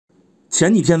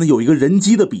前几天呢有一个人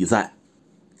机的比赛，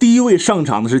第一位上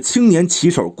场的是青年棋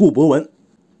手顾博文，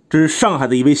这是上海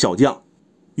的一位小将，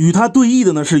与他对弈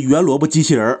的呢是圆萝卜机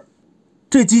器人。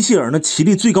这机器人呢棋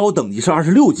力最高等级是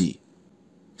26级，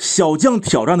小将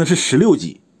挑战的是16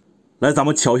级。来，咱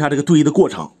们瞧一下这个对弈的过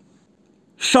程。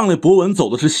上来博文走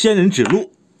的是仙人指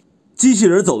路，机器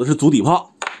人走的是足底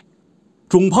炮，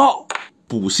中炮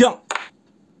补象，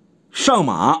上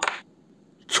马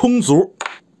冲卒，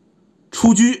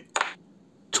出车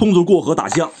冲卒过河打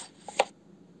象，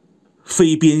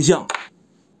飞边象，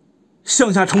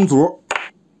向下冲卒，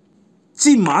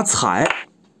进马踩，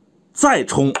再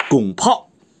冲拱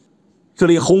炮。这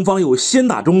里红方有先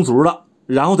打中卒的，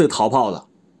然后再逃炮的。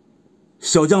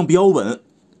小将比较稳，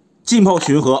进炮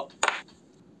巡河，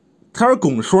他要是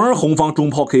拱双，红方中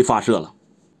炮可以发射了。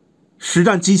实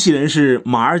战机器人是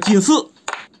马2进4，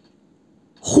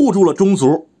护住了中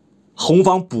卒，红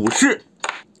方补士，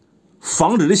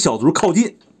防止这小卒靠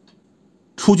近，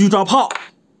出车抓炮，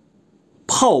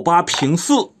炮8平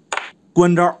4，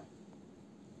关招，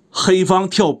黑方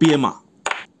跳边马。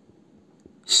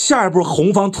下一步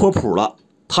红方脱谱了，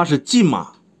他是进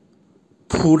马，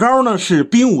谱招呢是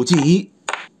兵5进1，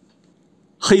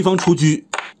黑方出车，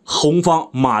红方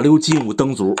马6进5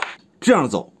登卒，这样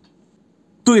走。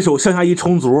对手向下一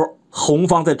冲卒，红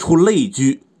方再出肋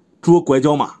车捉拐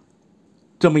角马，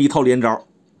这么一套连招。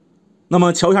那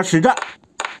么瞧一下实战，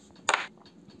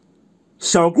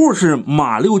小顾是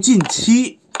马6进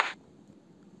7，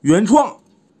原创，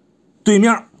对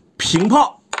面平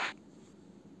炮，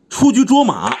出车捉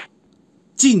马，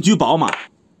进车保马，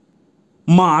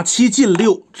马7进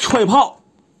6踹炮。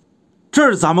这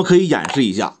儿咱们可以演示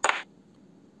一下，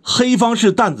黑方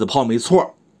是弹子炮没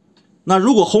错，那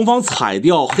如果红方踩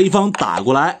掉，黑方打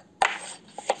过来，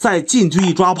再进车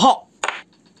一抓炮，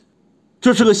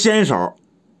这是个先手，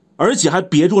而且还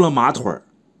别住了马腿，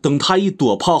等他一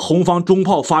躲炮，红方中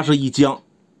炮发射一将，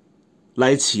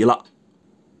来齐了。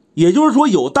也就是说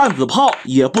有弹子炮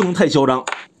也不能太嚣张。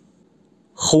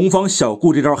红方小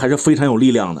顾这招还是非常有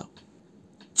力量的，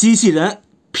机器人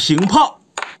平炮，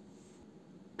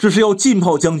这是要进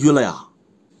炮将军了呀。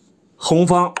红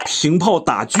方平炮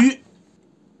打车，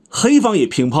黑方也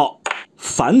平炮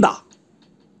反打。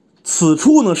此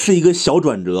处呢是一个小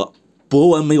转折，博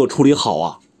文没有处理好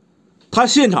啊，他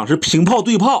现场是平炮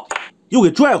对炮，又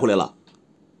给拽回来了。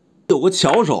有个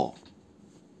巧手，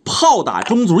炮打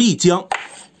中卒一将，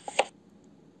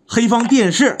黑方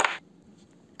电视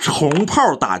重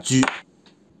炮打车。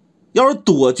要是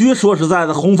躲车，说实在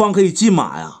的，红方可以进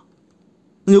马呀，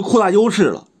那就扩大优势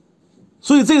了。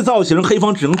所以这造型黑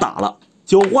方只能打了，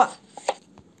交换，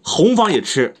红方也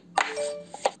吃，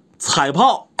踩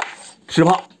炮吃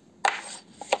炮。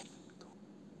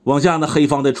往下呢，黑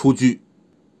方再出车。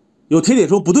有铁铁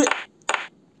说不对，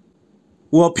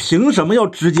我凭什么要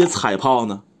直接踩炮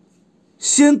呢？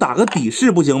先打个底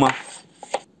士不行吗？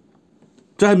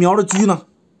这还瞄着车呢。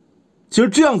其实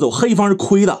这样走黑方是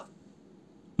亏的，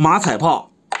马踩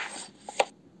炮，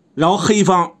然后黑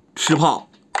方吃炮，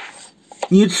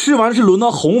你吃完是轮到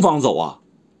红方走啊，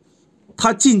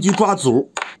他进车抓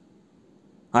卒，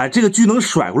哎，这个车能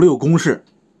甩过来有攻势，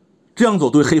这样走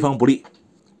对黑方不利。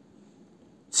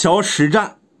瞧实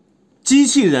战，机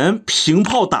器人平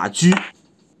炮打车，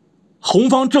红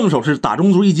方正手是打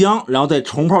中卒一将，然后再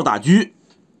重炮打车。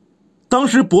当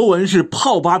时博文是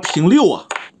炮8平6啊，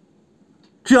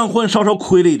这样换稍稍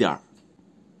亏了一点，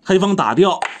黑方打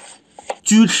掉，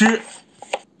车吃，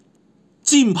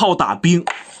进炮打兵，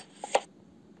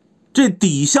这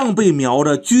底象被瞄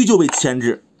着，车就被牵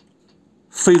制，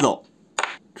飞走，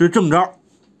这是正招。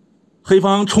黑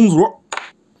方冲卒，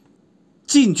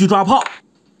进车抓炮，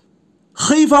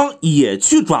黑方也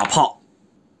去抓炮，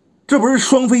这不是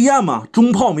双飞燕吗？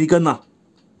中炮没跟呢。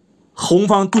红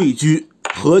方对车，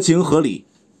合情合理，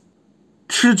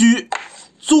吃车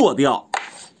做掉，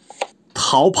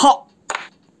逃炮。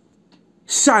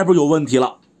下一步有问题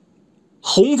了，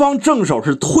红方正手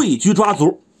是退车抓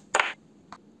卒，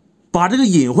把这个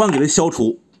隐患给它消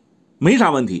除，没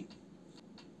啥问题。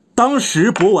当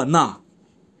时博文呐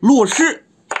落士，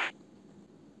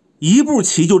一步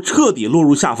棋就彻底落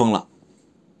入下风了。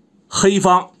黑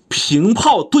方平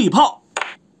炮对炮，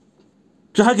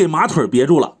这还给马腿别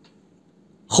住了。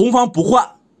红方不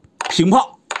换，平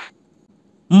炮，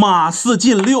马4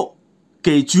进6，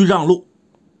给车让路，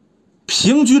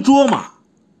平车捉马，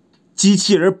机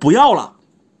器人不要了，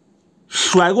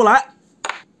甩过来。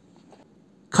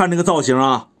看这个造型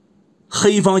啊，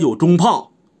黑方有中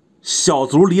炮，小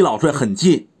卒离老帅很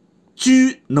近，车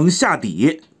能下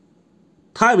底，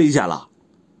太危险了。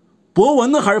博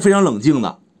文呢还是非常冷静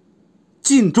的，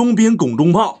进中兵拱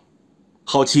中炮，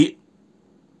好棋。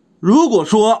如果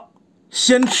说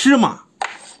先吃马，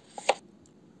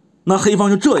那黑方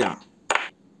就这样，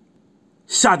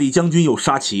下底将军有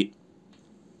杀棋，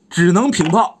只能平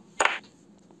炮，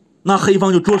那黑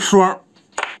方就捉双，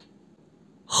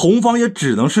红方也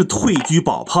只能是退车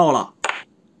保炮了。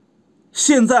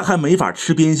现在还没法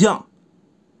吃边象，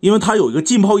因为他有一个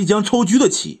进炮一将抽车的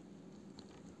棋，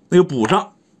那就补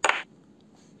上。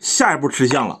下一步吃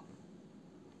象了，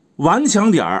顽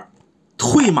强点儿，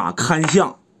退马看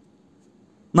象，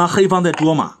那黑方在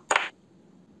捉马。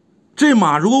这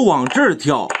马如果往这儿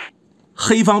跳，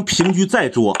黑方平车再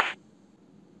捉，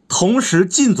同时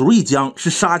进卒一将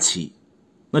是杀棋，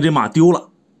那这马丢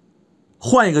了。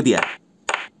换一个点，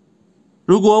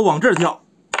如果往这儿跳，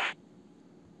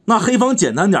那黑方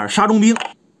简单点，杀中兵，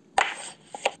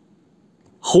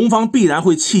红方必然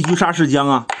会弃车杀士将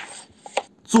啊，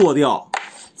做掉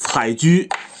踩车，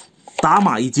打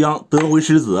马一将得回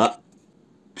狮子，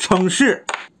乘势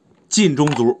进中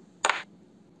卒，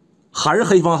还是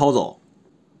黑方好走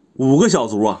，5个小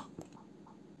卒啊。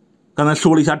刚才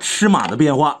说了一下吃马的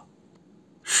变化，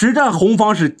实战红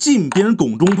方是进兵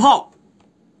拱中炮，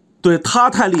对他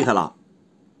太厉害了。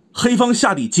黑方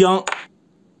下底将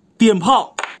电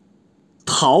炮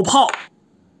逃炮，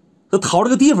他逃这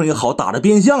个地方也好，打着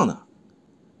边象呢。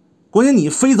关键你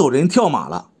飞走人跳马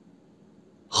了，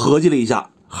合计了一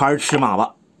下，还是吃马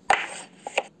吧。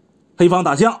黑方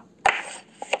打象，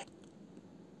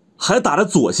还打着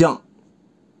左象。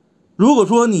如果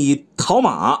说你逃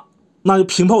马，那就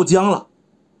平炮将了，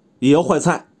也要坏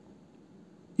菜。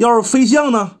要是飞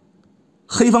象呢，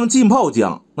黑方进炮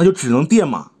将，那就只能电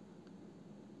马，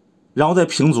然后再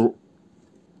平卒。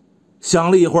想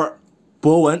了一会儿，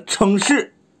博文称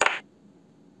是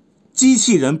机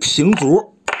器人平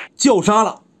卒叫杀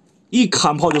了，一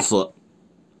砍炮就死。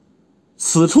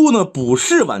此处呢补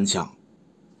士顽强，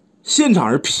现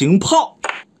场是平炮，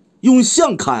用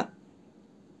象砍。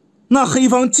那黑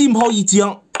方进炮一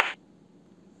将，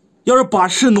要是把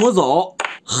士挪走，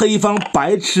黑方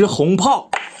白吃红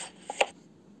炮，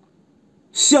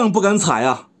象不敢踩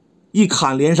啊，一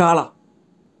砍连杀了。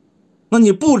那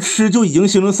你不吃就已经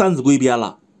形成三子归边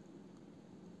了，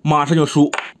马上就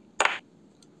输，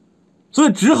所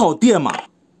以只好电马，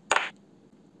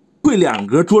会2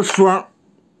格捉双。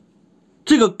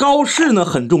这个高士呢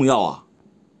很重要啊，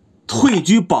退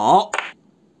车保，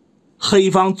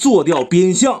黑方做掉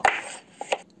边象。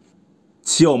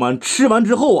棋友们吃完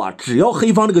之后啊，只要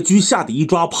黑方这个车下底一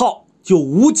抓炮就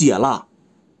无解了。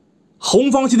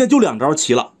红方现在就2招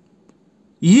棋了，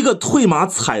一个退马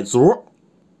踩卒，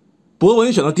博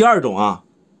文选的第2种啊，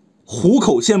虎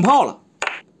口陷炮了。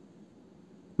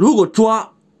如果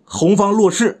抓，红方落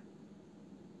士，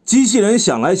机器人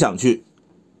想来想去，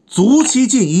卒七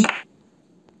进1，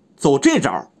走这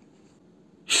招，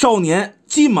少年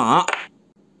进马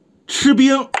吃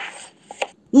兵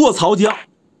卧槽将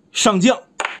上将，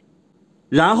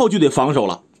然后就得防守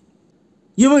了。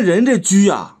因为人这车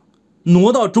啊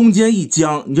挪到中间一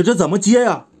将，你说这怎么接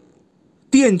呀？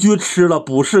电车吃了，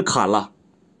补士砍了，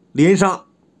连杀。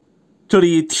这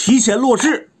里提前落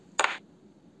士，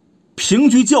平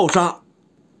车叫杀，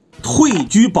退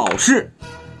车保士，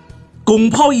拱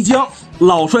炮一将，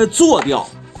老帅做掉，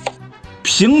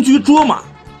平车捉马，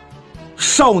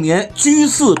少年车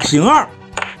4平2，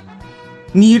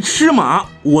你吃马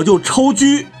我就抽车，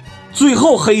最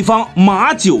后黑方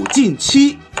马9进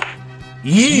7，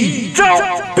一招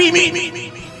毙命。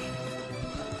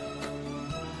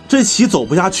这棋走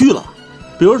不下去了，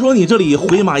比如说你这里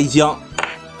回马一将，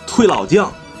退老将，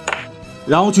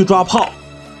然后去抓炮，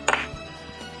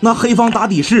那黑方打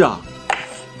底士啊，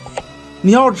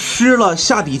你要吃了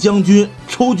下底将军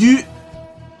抽车，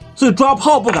所以抓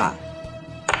炮不敢，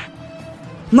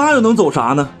那又能走啥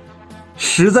呢？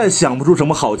实在想不出什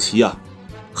么好棋啊。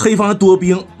黑方多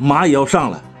兵，马也要上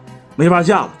来，没法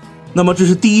下了。那么这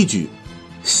是第1局，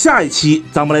下一期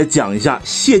咱们来讲一下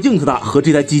谢敬特大和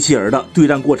这台机器人的对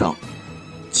战过程。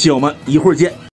棋友们一会儿见。